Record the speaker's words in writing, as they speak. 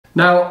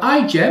Now,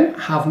 igem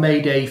have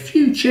made a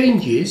few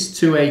changes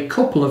to a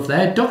couple of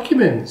their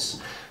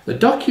documents. The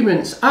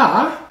documents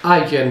are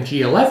igem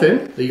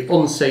G11, the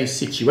unsafe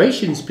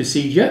situations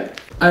procedure,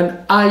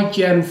 and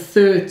igem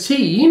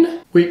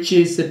 13, which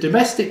is the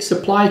domestic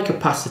supply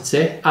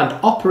capacity and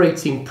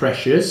operating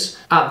pressures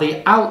at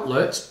the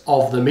outlet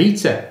of the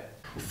meter.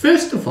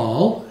 First of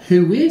all,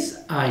 who is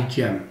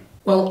igem?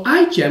 Well,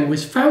 igem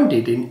was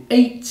founded in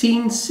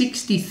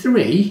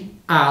 1863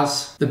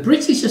 as the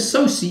British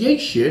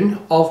Association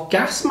of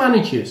Gas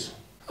Managers.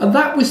 And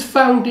that was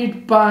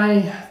founded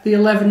by the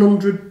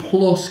 1100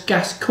 plus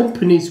gas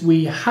companies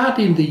we had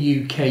in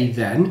the UK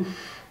then,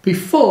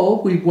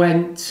 before we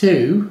went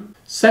to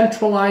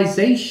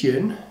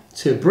centralisation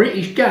to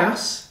British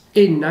Gas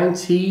in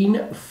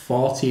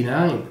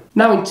 1949.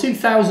 Now in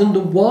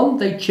 2001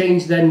 they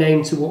changed their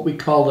name to what we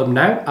call them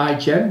now,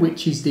 igem,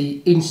 which is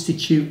the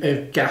Institute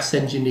of Gas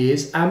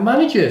Engineers and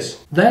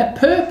Managers. Their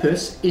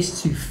purpose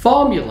is to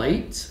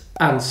formulate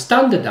and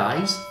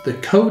standardise the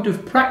code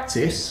of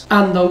practice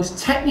and those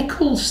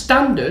technical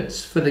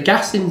standards for the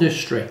gas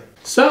industry.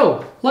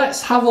 So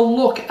let's have a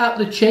look at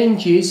the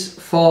changes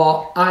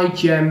for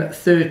igem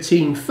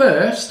 13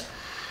 first,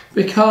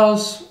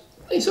 because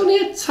it's only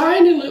a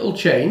tiny little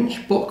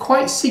change, but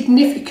quite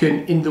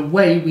significant in the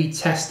way we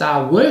test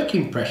our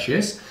working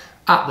pressures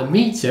at the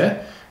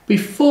meter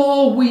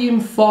before we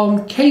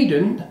inform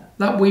Cadent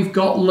that we've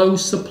got low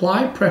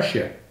supply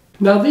pressure.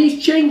 Now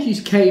these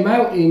changes came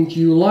out in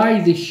July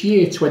this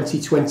year,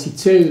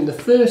 2022, and the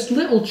first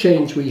little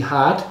change we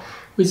had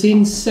was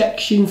in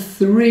section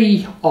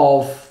 3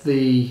 of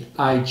the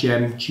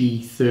igem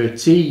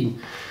G13.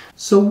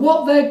 So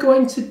what they're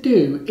going to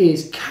do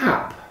is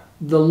cap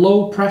the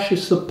low pressure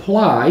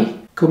supply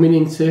coming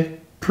into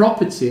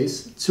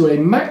properties to a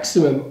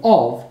maximum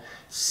of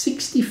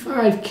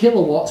 65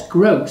 kilowatts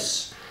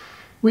gross,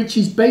 which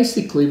is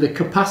basically the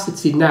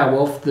capacity now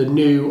of the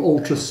new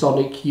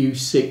ultrasonic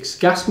U6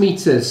 gas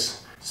meters.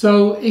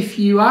 So if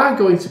you are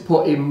going to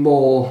put in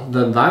more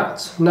than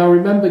that, now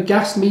remember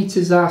gas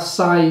meters are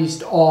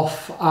sized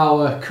off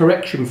our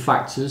correction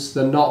factors,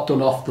 they're not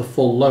done off the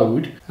full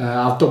load.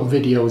 I've done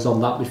videos on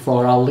that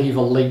before, I'll leave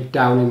a link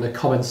down in the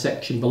comment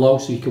section below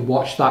so you can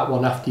watch that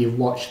one after you've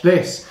watched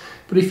this.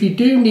 But if you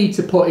do need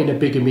to put in a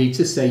bigger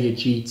meter, say a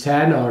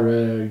G10 or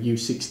a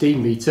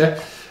U16 meter,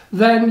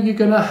 then you're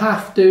going to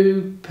have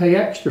to pay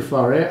extra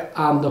for it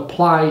and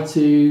apply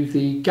to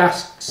the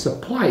gas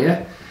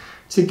supplier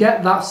to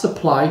get that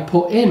supply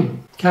put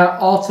in.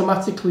 Can't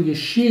automatically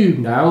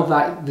assume now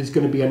that there's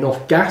going to be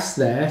enough gas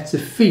there to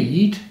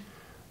feed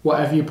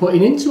whatever you're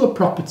putting into a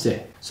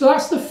property. So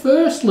that's the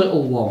first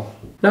little one.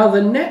 Now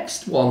the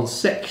next one,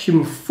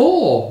 section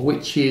 4,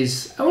 which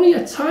is only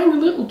a tiny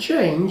little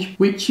change,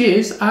 which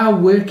is our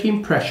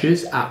working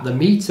pressures at the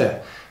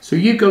meter. So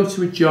you go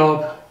to a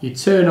job, you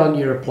turn on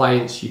your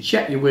appliance, you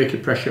check your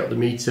working pressure at the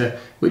meter,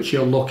 which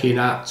you're looking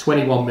at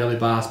 21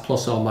 millibars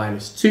plus or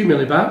minus 2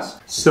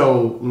 millibars,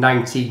 so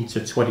 19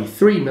 to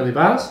 23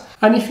 millibars.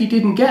 And if you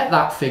didn't get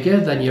that figure,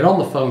 then you're on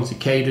the phone to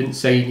Cadent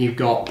saying you've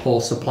got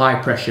poor supply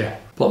pressure.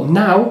 But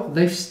now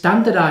they've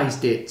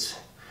standardised it.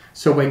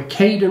 So when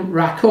Cadent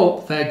rack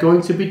up, they're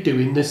going to be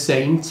doing the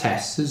same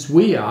tests as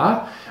we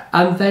are,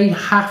 and they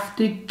have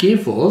to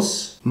give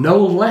us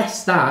no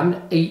less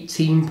than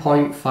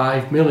 18.5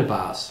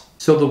 millibars.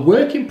 So the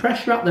working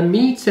pressure at the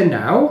meter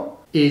now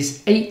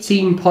is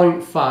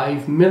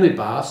 18.5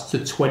 millibars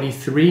to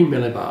 23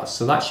 millibars.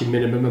 So that's your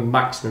minimum and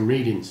maximum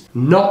readings,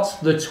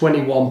 not the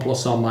 21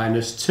 plus or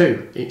minus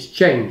 2. It's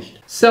changed.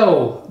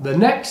 So the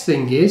next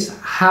thing is,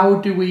 how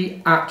do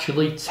we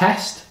actually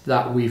test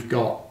that we've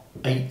got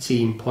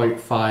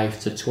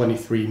 18.5 to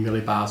 23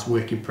 millibars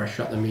working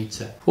pressure at the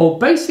meter? Well,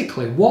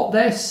 basically what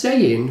they're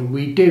saying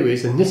we do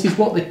is, and this is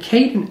what the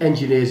Cadent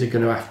engineers are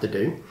going to have to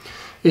do,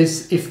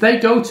 is if they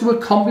go to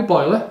a combi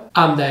boiler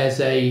and there's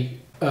a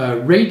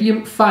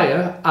radiant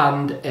fire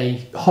and a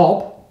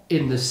hob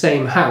in the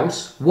same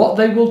house, what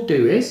they will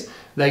do is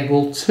they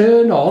will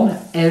turn on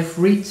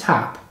every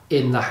tap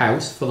in the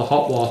house for the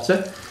hot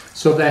water.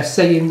 So they're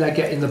saying they're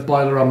getting the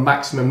boiler on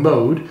maximum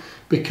mode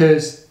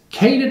because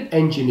Cadent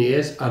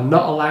engineers are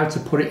not allowed to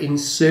put it in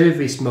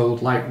service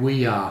mode like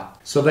we are.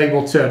 So they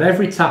will turn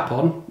every tap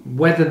on.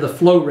 Whether the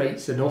flow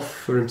rate's enough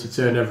for them to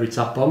turn every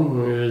tap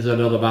on is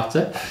another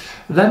matter.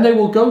 Then they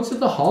will go to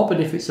the hob, and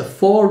if it's a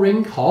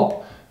 4-ring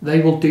hob,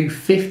 they will do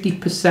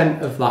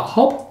 50% of that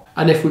hob.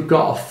 And if we've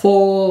got a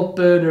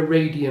 4-burner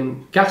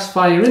radiant gas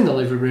fire in the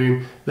living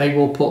room, they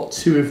will put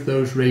 2 of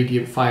those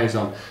radiant fires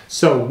on.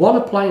 So one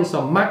appliance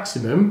on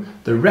maximum,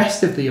 the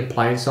rest of the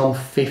appliance on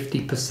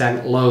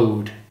 50%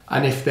 load.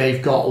 And if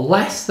they've got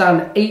less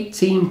than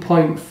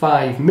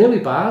 18.5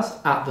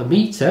 millibars at the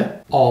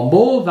meter, or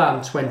more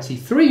than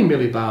 23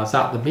 millibars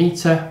at the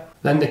meter,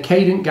 then the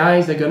Cadent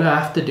guys are going to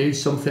have to do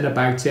something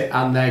about it,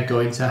 and they're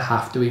going to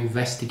have to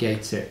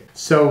investigate it.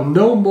 So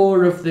no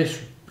more of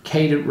this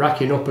Cadent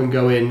racking up and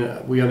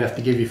going, we only have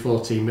to give you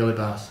 14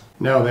 millibars.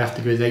 No, they have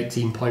to give us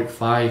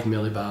 18.5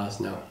 millibars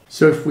now.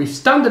 So if we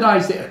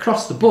standardise it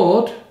across the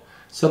board,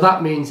 So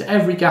that means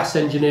every gas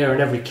engineer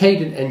and every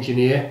cadent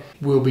engineer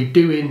will be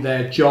doing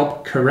their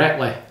job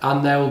correctly,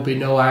 and there will be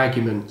no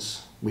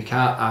arguments. We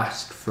can't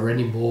ask for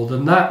any more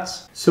than that.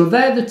 So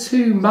they're the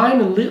two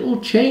minor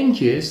little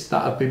changes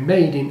that have been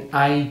made in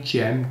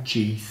igem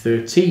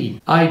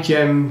G13.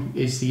 igem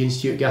is the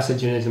Institute of Gas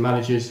Engineers and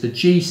Managers. The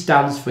G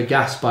stands for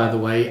gas, by the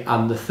way,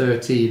 and the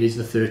 13 is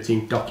the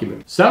 13th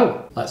document.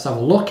 So let's have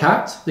a look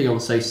at the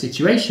unsafe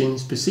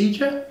situations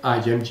procedure,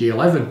 igem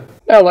G11.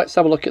 Now let's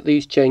have a look at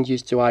these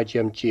changes to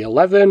igem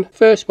G11.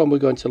 First one we're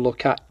going to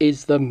look at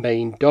is the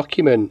main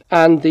document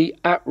and the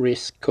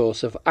at-risk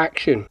course of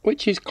action,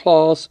 which is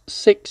clause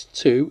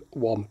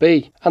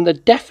 6.2.1b. And the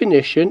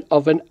definition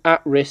of an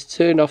at-risk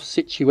turn-off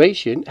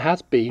situation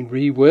has been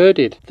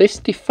reworded. This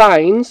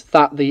defines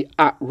that the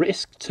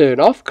at-risk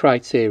turn-off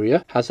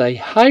criteria has a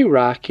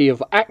hierarchy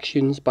of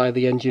actions by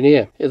the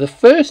engineer. The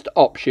first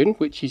option,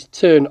 which is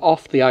turn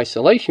off the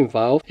isolation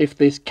valve, if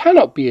this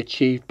cannot be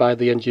achieved by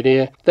the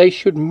engineer, they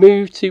should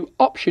move to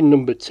option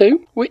number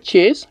 2, which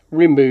is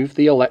remove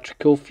the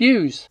electrical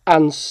fuse,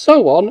 and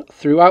so on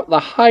throughout the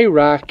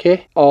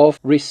hierarchy of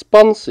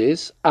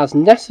responses as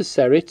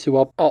necessary to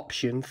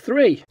option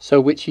 3,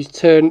 so which is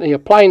turn the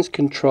appliance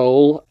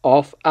control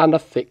off and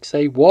affix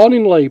a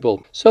warning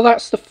label. So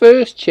that's the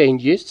first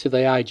changes to the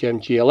igem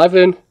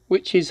G11,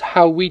 which is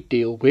how we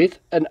deal with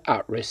an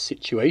at-risk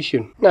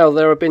situation. Now,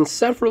 there have been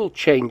several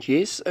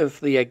changes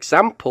of the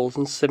examples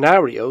and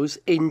scenarios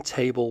in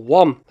Table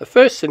 1. The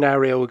first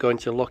scenario we're going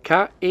to look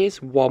at is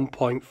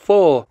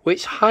 1.4,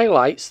 which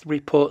highlights the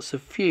reports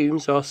of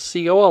fumes or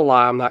CO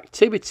alarm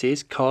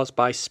activities caused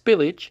by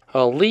spillage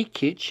or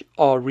leakage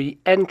or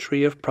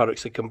re-entry of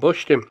products of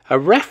combustion. A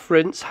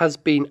reference has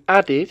been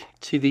added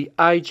to the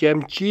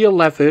igem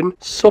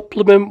G11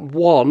 Supplement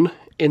 1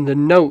 in the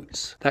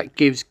notes that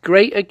gives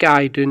greater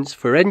guidance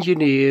for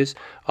engineers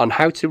on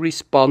how to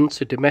respond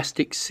to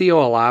domestic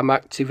CO alarm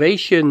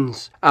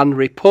activations and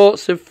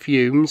reports of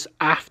fumes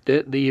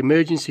after the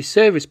emergency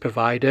service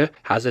provider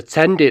has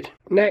attended.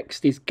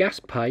 Next is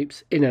gas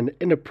pipes in an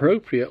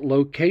inappropriate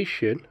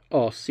location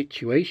or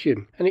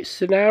situation, and it's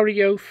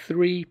scenario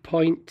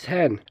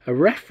 3.10, a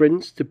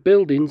reference to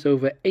buildings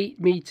over 8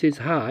 meters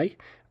high.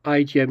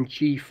 igem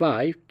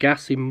G5,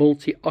 gas in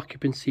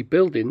multi-occupancy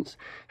buildings,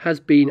 has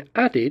been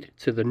added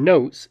to the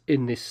notes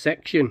in this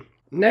section.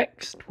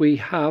 Next we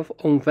have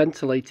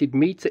unventilated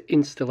meter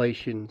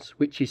installations,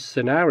 which is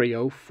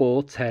scenario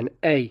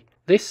 410A.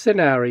 This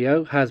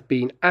scenario has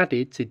been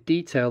added to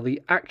detail the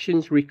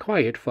actions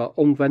required for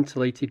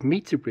unventilated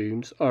meter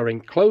rooms or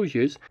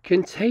enclosures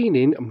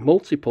containing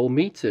multiple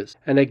meters.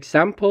 An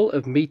example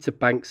of meter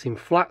banks in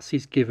flats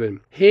is given.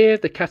 Here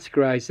the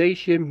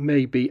categorization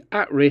may be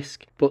at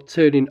risk, but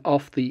turning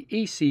off the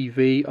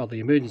ECV or the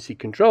emergency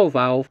control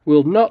valve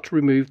will not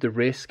remove the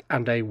risk,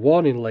 and a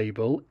warning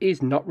label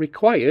is not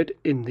required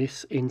in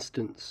this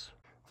instance.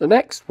 The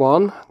next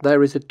one,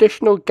 there is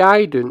additional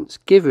guidance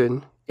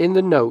given in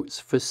the notes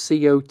for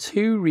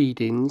CO2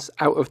 readings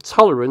out of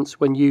tolerance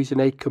when using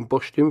a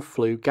combustion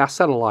flue gas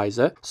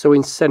analyzer. So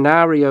in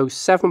scenario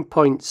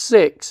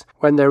 7.6,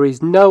 when there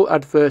is no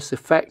adverse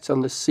effect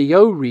on the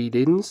CO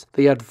readings,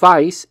 the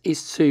advice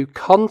is to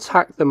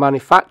contact the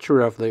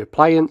manufacturer of the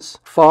appliance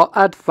for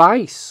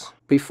advice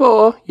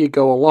before you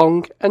go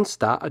along and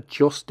start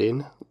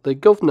adjusting the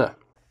governor.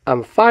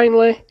 And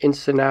finally, in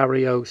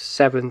scenario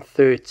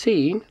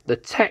 7.13, the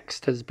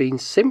text has been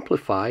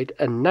simplified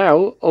and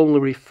now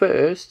only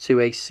refers to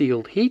a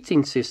sealed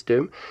heating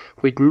system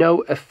with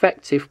no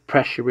effective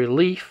pressure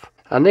relief,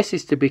 and this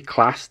is to be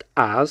classed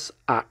as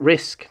at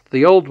risk.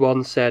 The old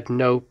one said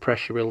no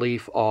pressure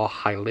relief or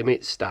high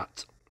limit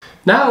stat.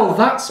 Now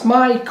that's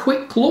my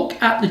quick look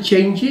at the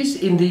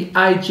changes in the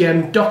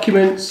igem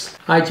documents.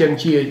 igem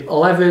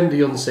G11,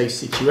 the unsafe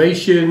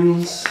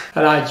situations,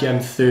 and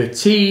igem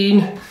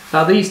 13.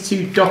 Now these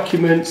two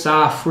documents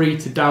are free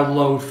to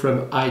download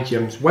from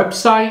igem's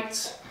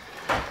website,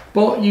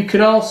 but you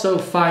can also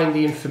find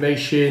the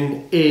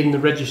information in the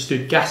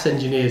Registered Gas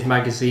Engineers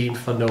magazine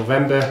for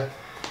November.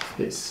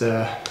 It's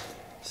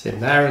in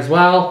there as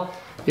well.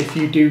 If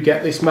you do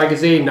get this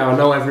magazine, now I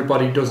know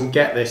everybody doesn't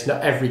get this,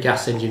 not every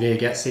gas engineer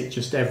gets it,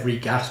 just every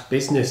gas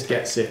business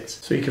gets it.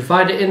 So you can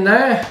find it in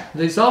there.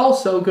 There's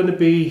also going to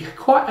be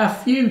quite a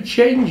few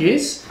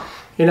changes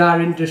in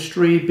our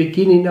industry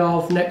beginning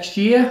of next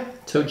year,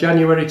 so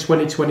January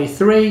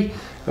 2023.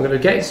 I'm going to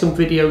get some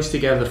videos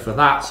together for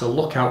that, so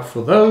look out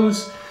for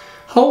those.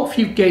 Hope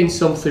you've gained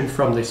something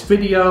from this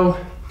video.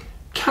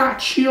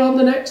 Catch you on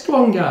the next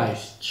one,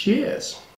 guys. Cheers.